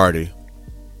Christmas party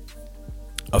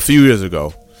a few years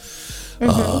ago.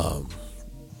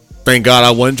 Thank God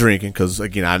I wasn't drinking, because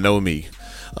again, I know me.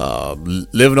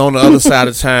 Living on the other side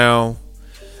of town,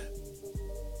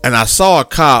 and I saw a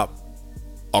cop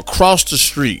across the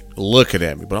street looking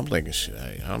at me, but I'm thinking, shit,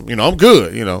 I'm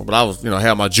good, but I was, I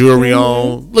had my jewelry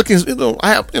on, looking,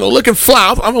 looking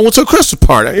fly. I went to a Christmas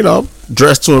party,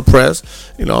 dressed to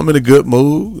impress, I'm in a good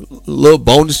mood, a little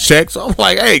bonus check. So I'm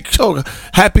like, hey,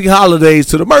 happy holidays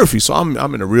to the Murphy. So I'm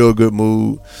in a real good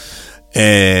mood,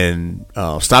 and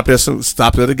stopped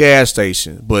at a gas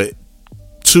station, but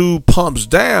 2 pumps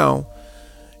down,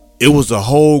 it was a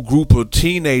whole group of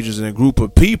teenagers and a group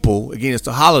of people. Again, it's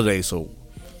the holiday, so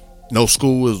no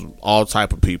school, is all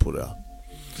type of people there.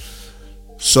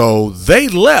 So they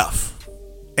left,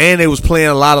 and they was playing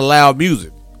a lot of loud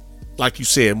music, like you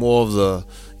said, more of the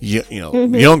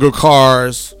younger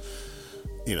cars.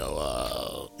 I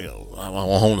don't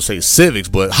want to say Civics,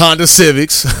 but Honda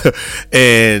Civics,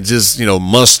 and just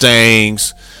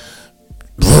Mustangs,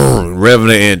 revving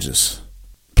the engines,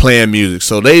 playing music.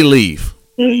 So they leave.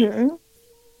 The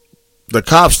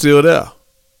cop's still there.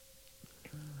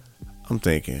 I'm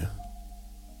thinking,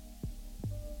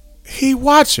 he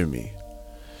watching me.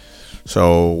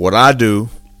 So what I do,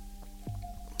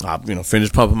 I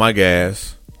finished pumping my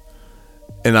gas,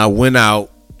 and I went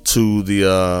out to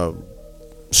the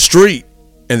street,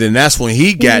 and then that's when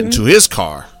he got into his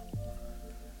car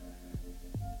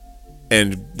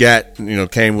and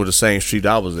came with the same street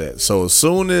I was at. So as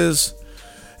soon as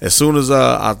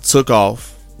I took off,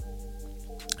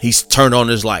 he turned on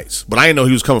his lights, but I didn't know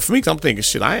he was coming for me, because I'm thinking,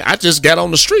 shit, I just got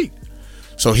on the street.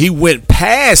 So he went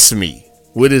past me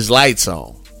with his lights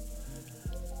on,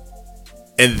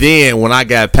 and then when I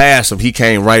got past him, he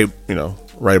came right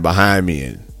behind me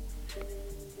and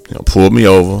pulled me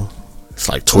over. It's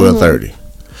like 12:30.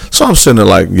 So I'm sitting there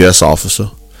like, yes, officer.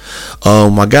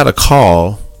 I got a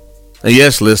call, and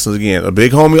yes, listeners, again, a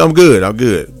big homie. I'm good. And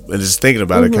just thinking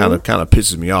about it kind of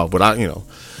pisses me off. But I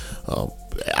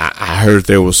heard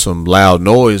there was some loud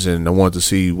noise, and I wanted to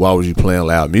see, why was you playing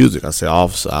loud music? I said,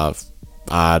 officer,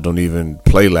 I don't even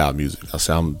play loud music. I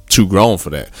said, I'm too grown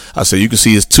for that. I said, you can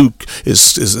see it's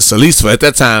at least, at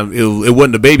that time, it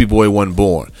wasn't a baby boy, wasn't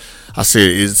born. I said,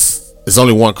 it's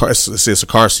only one car. It's a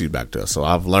car seat back there. So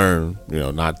I've learned,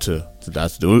 not to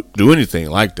do anything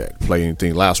like that, play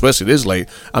anything loud, especially this late.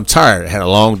 I'm tired. I had a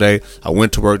long day. I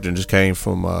went to work and just came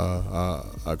from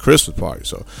a Christmas party.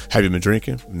 So have you been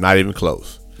drinking? Not even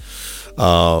close.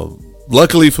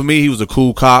 Luckily for me, he was a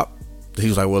cool cop. He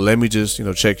was like, well, let me just,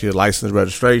 check your license and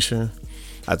registration.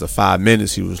 After 5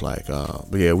 minutes, he was like,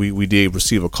 but yeah, we did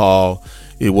receive a call.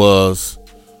 It was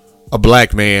a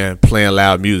black man playing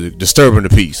loud music, disturbing the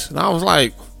peace. And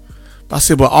I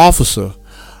said, but officer,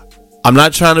 I'm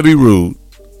not trying to be rude,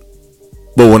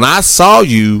 but when I saw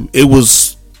you, it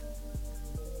was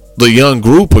the young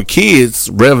group of kids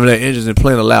revving their engines and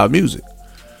playing loud music.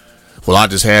 Well, I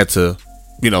just had to,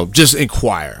 just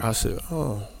inquire. I said,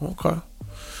 oh, okay.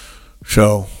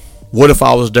 So, what if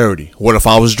I was dirty? What if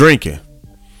I was drinking?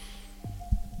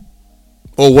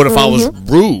 Or what if I was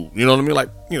rude? You know what I mean? Like,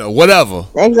 whatever.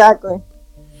 Exactly.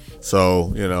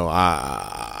 So,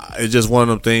 it's just one of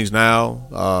them things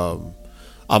now.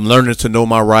 I'm learning to know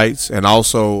my rights, and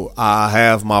also I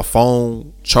have my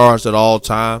phone charged at all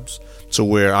times to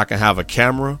where I can have a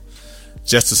camera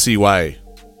just to see why.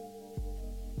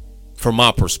 From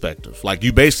my perspective, like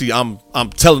you basically, I'm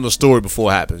telling the story before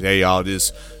it happens. Hey, y'all,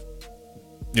 this,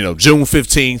 June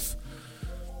 15th,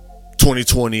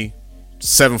 2020,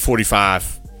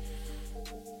 7:45,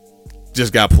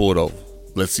 just got pulled over.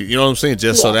 Let's see, you know what I'm saying?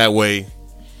 Just so that way,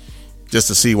 just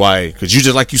to see why, because you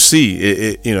just like you see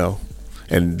it,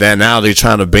 and then now they're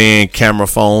trying to ban camera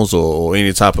phones or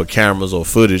any type of cameras or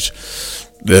footage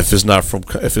if it's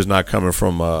not coming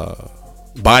from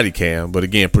body cam. But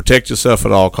again, protect yourself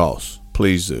at all costs.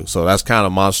 Please do. So that's kind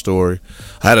of my story.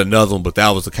 I had another one, but that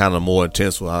was the kind of more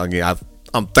intense one. Again,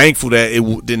 I'm thankful that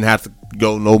it didn't have to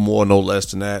go no more, no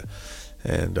less than that.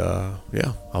 And I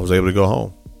was able to go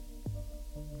home.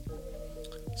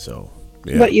 So,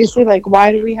 yeah. But you see, like,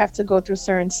 why do we have to go through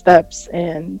certain steps?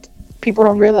 And people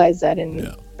don't realize that.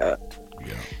 And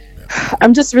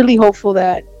I'm just really hopeful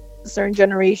that certain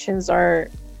generations are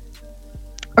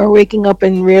waking up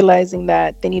and realizing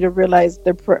that they need to realize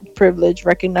their privilege,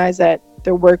 recognize that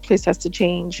their workplace has to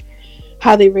change,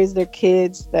 how they raise their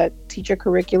kids, that teacher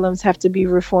curriculums have to be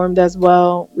reformed as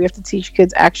well. We have to teach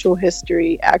kids actual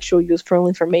history, actual useful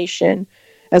information,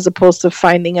 as opposed to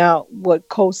finding out what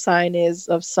cosine is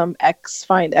of some x,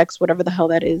 find x, whatever the hell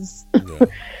that is. Yeah, right.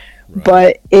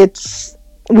 But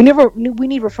we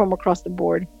need reform across the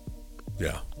board.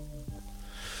 Yeah.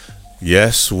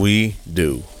 Yes, we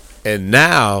do. And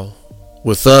now,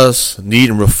 with us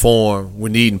needing reform, we're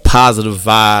needing positive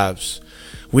vibes.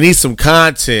 We need some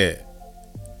content.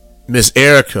 Miss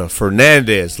Erica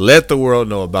Fernandez, let the world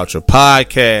know about your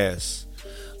podcast.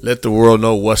 Let the world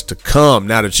know what's to come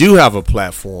now that you have a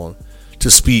platform to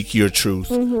speak your truth,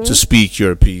 to speak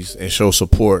your piece, and show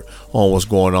support on what's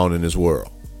going on in this world.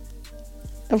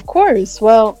 Of course.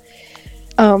 Well,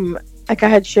 like I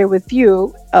had shared with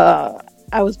you,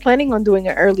 I was planning on doing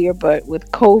it earlier, but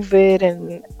with COVID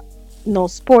and no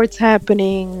sports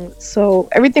happening, so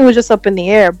everything was just up in the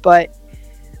air. But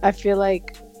I feel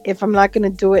like if I'm not going to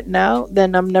do it now,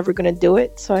 then I'm never going to do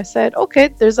it. So I said, okay,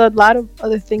 there's a lot of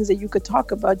other things that you could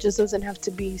talk about. Just doesn't have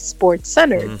to be sports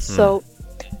centered. So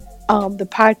the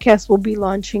podcast will be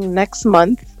launching next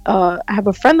month. I have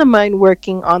a friend of mine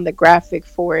working on the graphic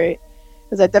for it,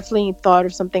 because I definitely thought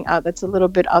of something out that's a little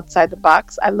bit outside the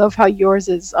box. I love how yours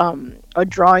is a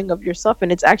drawing of yourself,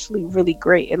 and it's actually really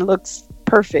great. It looks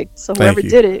perfect. So whoever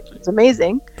did it, it's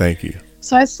amazing. Thank you.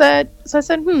 So I said,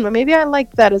 maybe I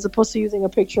like that as opposed to using a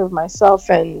picture of myself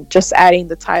and just adding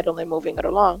the title and moving it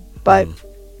along. But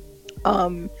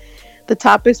the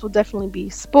topics will definitely be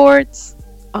sports,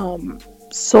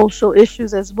 social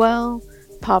issues as well,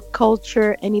 pop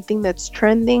culture, anything that's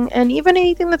trending, and even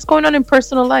anything that's going on in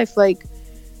personal life, like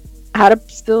how to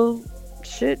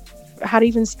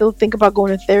even still think about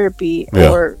going to therapy,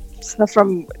 or stuff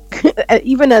from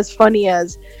even as funny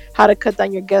as how to cut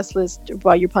down your guest list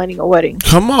while you're planning a wedding.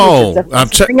 Come on,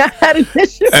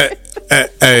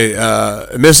 Hey,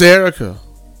 Miss Erica,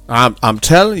 I'm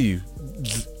telling you,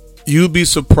 you'd be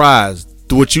surprised.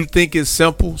 What you think is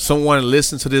simple, someone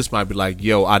listening to this might be like,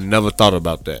 "Yo, I never thought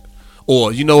about that,"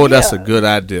 or "You know what? That's a good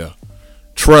idea."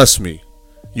 Trust me,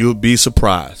 you'll be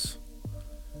surprised.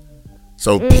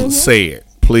 So say it,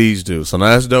 please do. So now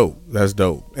that's dope. That's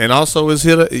dope. And also, it's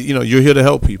here to, you're here to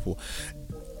help people.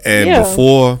 And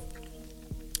before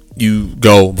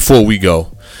we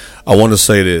go, I want to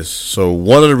say this. So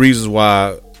one of the reasons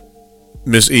why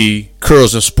Miss E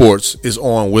Curls and Sports is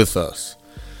on with us.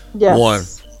 Yes. One,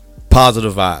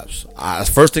 positive vibes.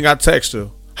 First thing I text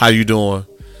her, how you doing?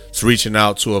 It's reaching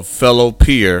out to a fellow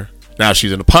peer. Now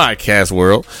she's in the podcast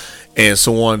world, and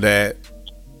someone that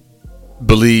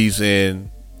believes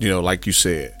in, like you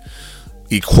said,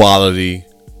 equality,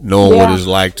 knowing what it's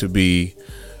like to be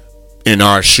in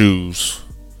our shoes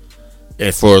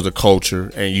and for the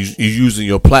culture, and you using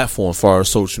your platform for our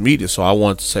social media. So I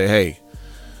want to say, hey,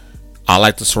 I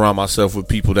like to surround myself with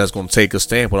people that's going to take a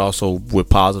stand, but also with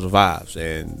positive vibes.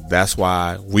 And that's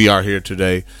why we are here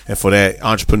today. And for that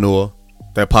entrepreneur,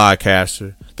 that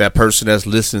podcaster, that person that's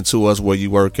listening to us where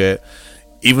you work at,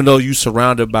 even though you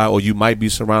surrounded by, or you might be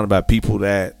surrounded by people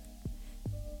that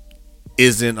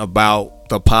isn't about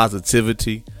the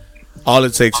positivity, all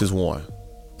it takes is one.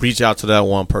 Reach out to that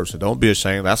one person. Don't be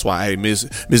ashamed. That's why, hey,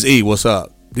 Miss E, what's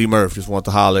up? D Murph, just want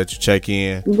to holler at you, check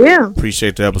in. Yeah.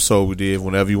 Appreciate the episode we did.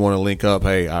 Whenever you want to link up,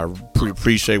 hey, I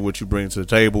appreciate what you bring to the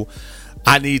table.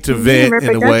 I need to vent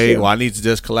in a way, or I need to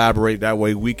just collaborate. That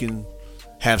way we can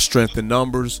have strength in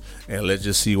numbers, and let's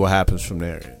just see what happens from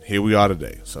there. And here we are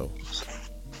today. So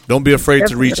don't be afraid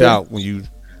to reach out when you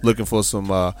looking for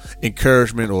some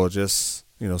encouragement or just,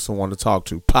 someone to talk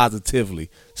to, positively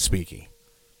speaking.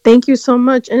 Thank you so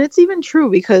much. And it's even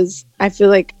true, because I feel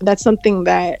like that's something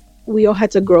that we all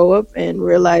had to grow up and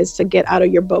realize to get out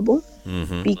of your bubble.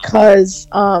 Mm-hmm. Because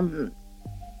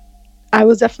I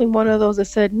was definitely one of those that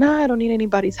said, nah, I don't need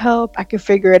anybody's help. I can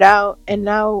figure it out. And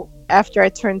now after I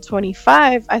turned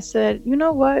 25, I said, you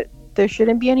know what? There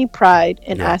shouldn't be any pride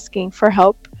in asking for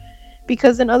help,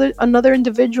 because another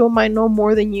individual might know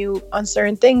more than you on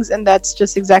certain things. And that's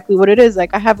just exactly what it is.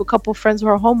 Like, I have a couple friends who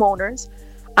are homeowners.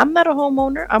 I'm not a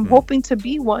homeowner. I'm hoping to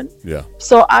be one. Yeah.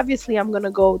 So obviously I'm going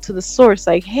to go to the source.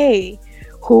 Like, hey,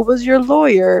 who was your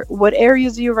lawyer? What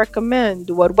areas do you recommend?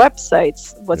 What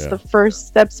websites? What's the first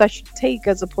steps I should take,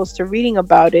 as opposed to reading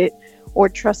about it or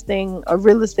trusting a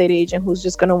real estate agent who's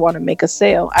just going to want to make a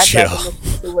sale. I'd rather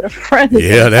listen with a friend.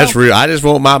 Yeah, that's real. I just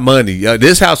want my money.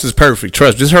 This house is perfect.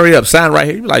 Trust. Just hurry up. Sign right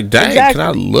here. You're like, dang, can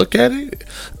I look at it?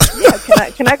 Yeah,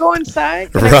 can I go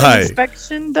inside? Can I get an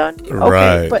inspection done? Okay,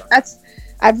 right. But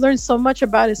I've learned so much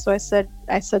about it. So I said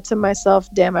to myself,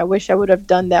 damn, I wish I would have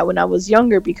done that when I was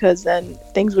younger, because then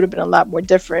things would have been a lot more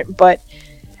different. But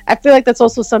I feel like that's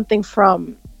also something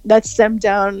that stemmed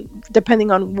down depending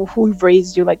on who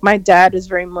raised you. Like, my dad is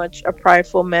very much a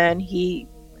prideful man.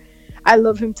 I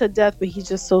love him to death, but he's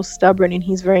just so stubborn, and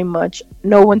he's very much,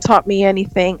 no one taught me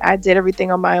anything. I did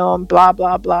everything on my own, blah,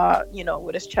 blah, blah,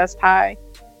 with his chest high.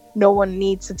 No one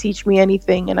needs to teach me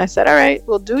anything. And I said, all right,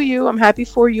 well, do you. I'm happy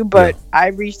for you. But I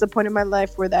reached a point in my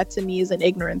life where that to me is an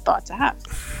ignorant thought to have.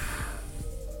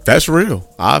 That's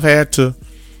real. I've had to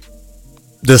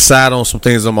decide on some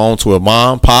things on my own to a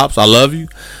mom, pops, I love you,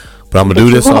 but I'm going to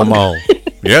do this on my own.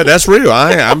 Yeah, that's real.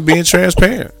 I'm being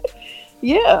transparent.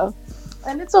 Yeah.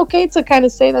 And it's okay to kind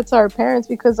of say that to our parents,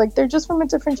 because they're just from a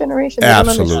different generation. They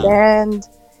Absolutely. Don't understand.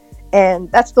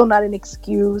 And that's still not an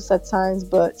excuse at times,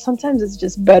 but sometimes it's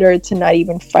just better to not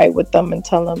even fight with them and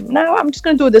tell them, no, I'm just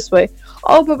going to do it this way.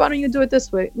 Oh, but why don't you do it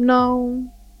this way? No,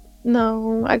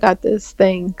 I got this.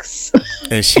 Thanks.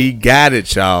 And she got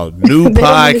it, y'all. New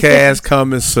podcast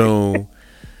coming soon.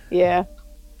 Yeah.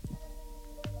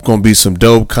 Going to be some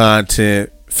dope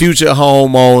content. Future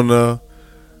homeowner.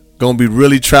 Going to be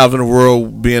really traveling the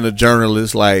world being a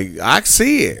journalist. Like, I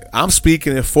see it. I'm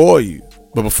speaking it for you.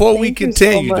 But before we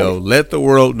continue, though, let the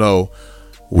world know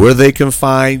where they can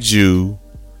find you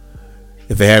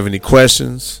if they have any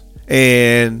questions.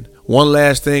 And one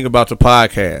last thing about the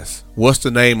podcast. What's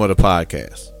the name of the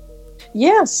podcast?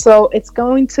 Yeah, so it's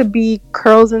going to be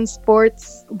Curls and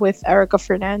Sports with Erica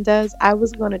Fernandez. I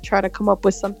was going to try to come up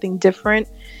with something different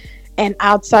and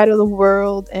outside of the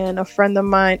world. And a friend of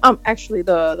mine, actually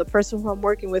the person who I'm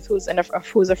working with, who's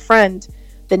a friend,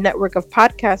 the network of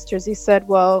podcasters, he said,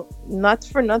 well, not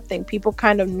for nothing, people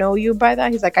kind of know you by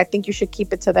that. He's like, I think you should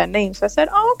keep it to that name. So I said,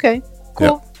 oh, okay,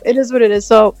 cool. Yep. It is what it is.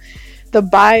 So the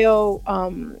bio,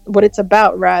 what it's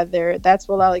about, rather, that's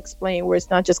what I'll explain, where it's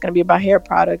not just going to be about hair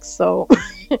products. So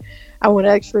I want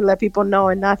to actually let people know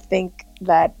and not think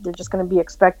that they're just going to be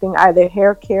expecting either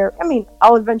hair care. I mean,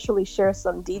 I'll eventually share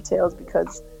some details,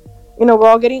 because we're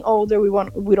all getting older.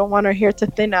 We don't want our hair to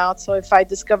thin out. So if I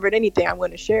discovered anything, I'm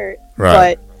going to share it.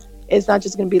 Right. But it's not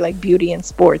just going to be like beauty and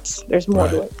sports. There's more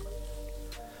to it.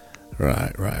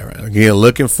 Right. Again,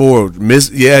 looking forward.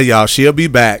 Y'all, she'll be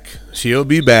back.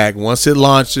 Once it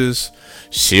launches,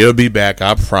 she'll be back.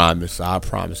 I promise.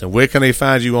 And where can they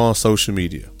find you on social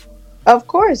media? Of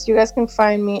course. You guys can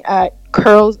find me at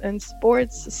Curls and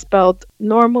Sports, spelled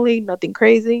normally, nothing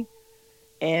crazy.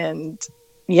 And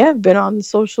yeah, I've been on the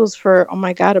socials for, oh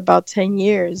my God, about 10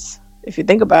 years, if you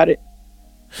think about it.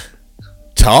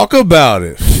 Talk about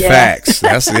it. Yeah. Facts.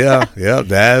 That's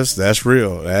that's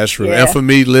real. That's real. Yeah. And for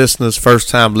me, listeners, first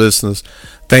time listeners,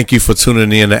 thank you for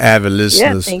tuning in. The avid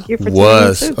listeners. Yeah, thank you for tuning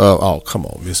in too. Oh, come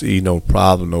on, Miss E, no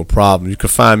problem. You can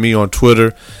find me on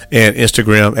Twitter and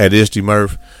Instagram at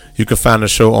IsDMurph. You can find the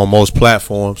show on most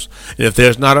platforms. And if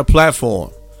there's not a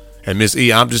platform, and Miss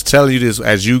E, I'm just telling you this,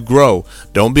 as you grow,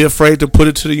 don't be afraid to put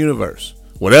it to the universe,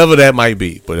 whatever that might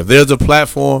be. But if there's a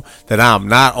platform that I'm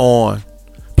not on,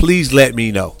 please let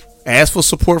me know. Ask for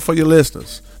support for your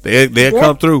listeners. They'll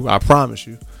come through. I promise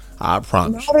you.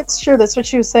 No, that's true. That's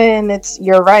what you say, and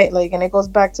you're right. Like, and it goes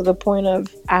back to the point of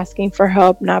asking for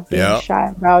help, not being shy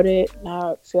about it,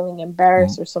 not feeling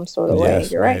embarrassed or some sort of way.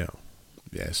 You're right.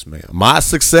 Yes, ma'am. My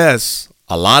success,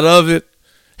 a lot of it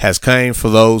has came for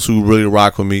those who really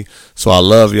rock with me. So I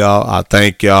love y'all. I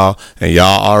thank y'all, and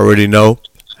y'all already know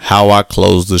how I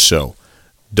close the show.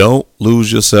 Don't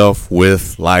lose yourself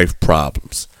with life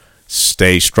problems.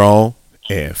 Stay strong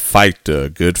and fight the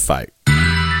good fight.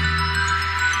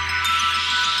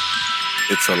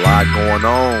 It's a lot going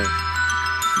on,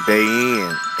 day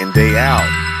in and day out.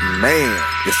 Man,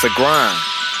 it's a grind.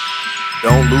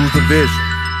 Don't lose the vision.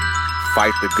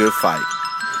 Fight the good fight.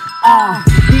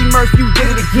 D-Murph, you did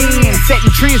it again. Setting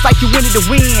trends like you wanted to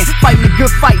win. Fighting a good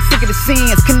fight, sick of the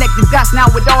sins. Connecting dots now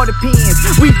with all the pins.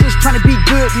 We just trying to be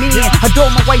good men.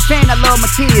 Adore my wife and I love my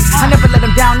kids. I never let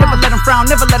them down, never let them frown.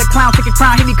 Never let a clown take a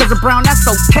crown. Hit me cause I'm brown, that's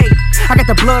okay. I got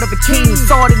the blood of a king.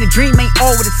 Saw it in the dream, ain't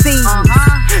all what it seems.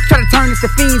 Try to turn us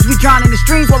to fiends. We drown in the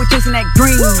streams while we chasing that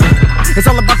green. It's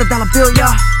all about the dollar bill,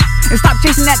 y'all. And stop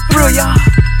chasing that thrill, y'all.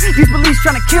 These police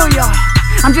trying to kill y'all.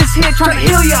 I'm just here trying to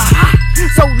heal y'all.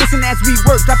 So listen as we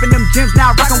work, dropping them gems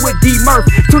now, rocking with D-Murph.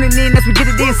 Tuning in as we get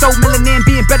it in, so melanin,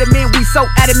 being better men, we so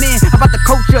adamant about the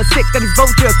culture, sick of these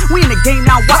vultures. We in the game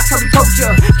now, watch how we coach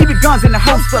ya. Keep your guns in the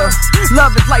holster.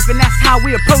 Love is life and that's how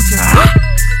we approach it.